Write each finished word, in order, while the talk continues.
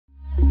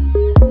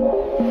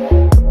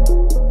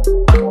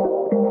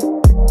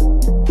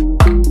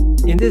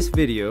this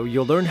video,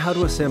 you'll learn how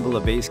to assemble a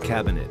base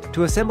cabinet.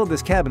 To assemble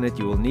this cabinet,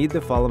 you will need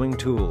the following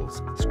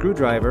tools: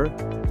 screwdriver,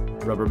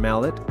 rubber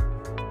mallet,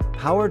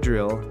 power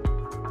drill,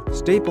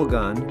 staple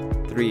gun,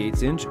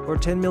 3/8" or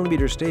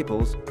 10mm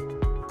staples,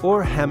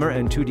 or hammer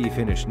and 2D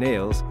finish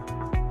nails,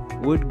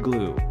 wood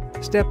glue.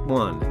 Step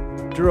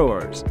 1.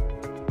 Drawers.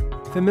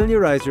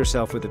 Familiarize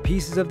yourself with the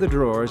pieces of the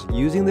drawers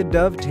using the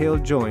dovetail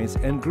joints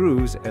and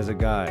grooves as a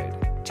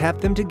guide. Tap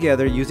them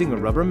together using a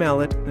rubber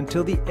mallet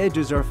until the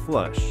edges are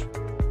flush.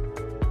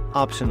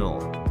 Optional.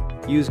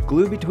 Use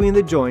glue between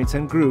the joints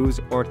and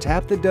grooves or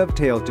tap the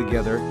dovetail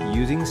together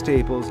using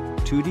staples,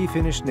 2D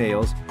finish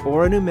nails,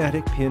 or a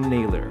pneumatic pin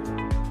nailer.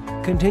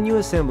 Continue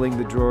assembling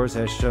the drawers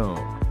as shown.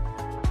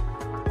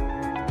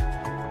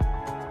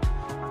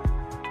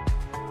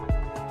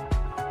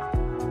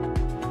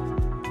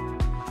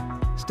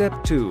 Step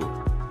 2.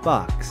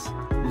 Box.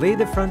 Lay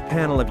the front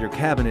panel of your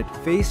cabinet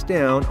face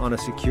down on a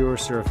secure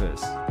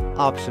surface.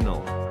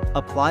 Optional.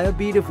 Apply a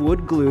bead of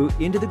wood glue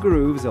into the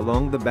grooves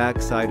along the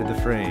back side of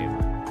the frame.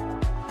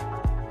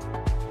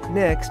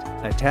 Next,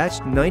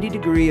 attach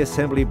 90-degree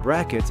assembly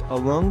brackets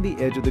along the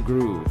edge of the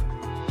groove.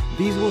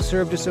 These will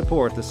serve to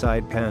support the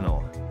side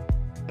panel.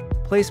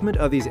 Placement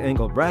of these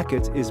angle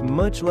brackets is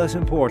much less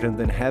important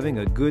than having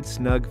a good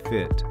snug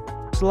fit.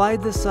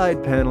 Slide the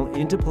side panel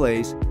into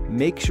place,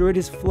 make sure it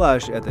is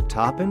flush at the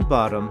top and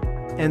bottom,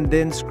 and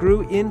then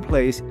screw in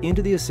place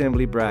into the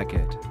assembly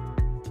bracket.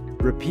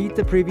 Repeat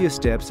the previous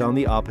steps on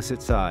the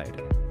opposite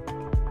side.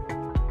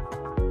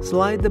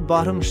 Slide the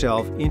bottom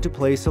shelf into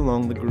place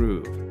along the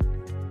groove.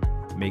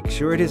 Make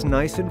sure it is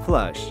nice and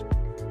flush.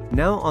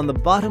 Now on the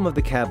bottom of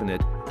the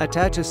cabinet,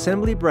 attach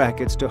assembly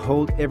brackets to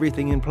hold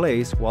everything in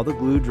place while the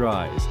glue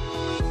dries.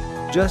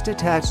 Just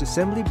attach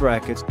assembly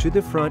brackets to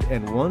the front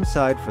and one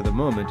side for the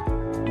moment.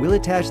 We'll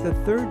attach the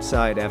third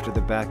side after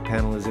the back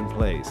panel is in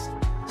place.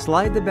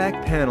 Slide the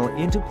back panel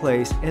into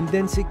place and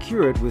then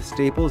secure it with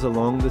staples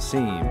along the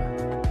seam.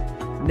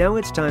 Now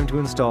it's time to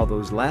install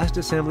those last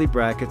assembly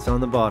brackets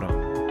on the bottom.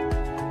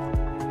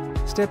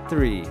 Step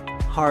 3.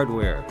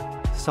 Hardware.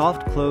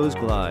 Soft close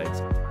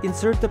glides.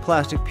 Insert the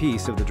plastic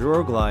piece of the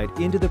drawer glide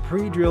into the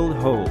pre-drilled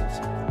holes.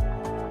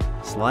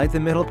 Slide the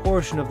metal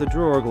portion of the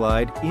drawer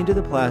glide into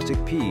the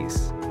plastic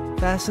piece.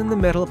 Fasten the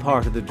metal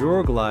part of the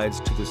drawer glides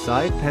to the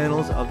side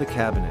panels of the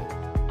cabinet.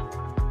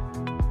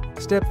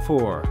 Step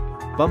 4.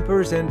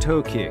 Bumpers and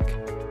toe kick.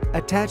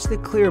 Attach the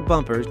clear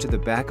bumpers to the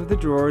back of the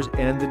drawers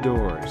and the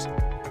doors.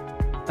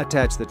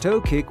 Attach the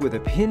toe kick with a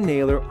pin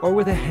nailer or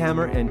with a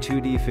hammer and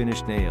 2D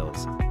finish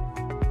nails.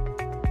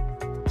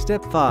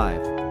 Step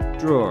 5.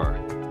 Drawer.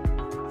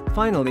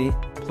 Finally,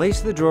 place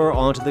the drawer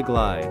onto the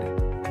glide.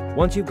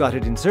 Once you've got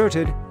it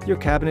inserted, your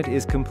cabinet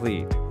is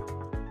complete.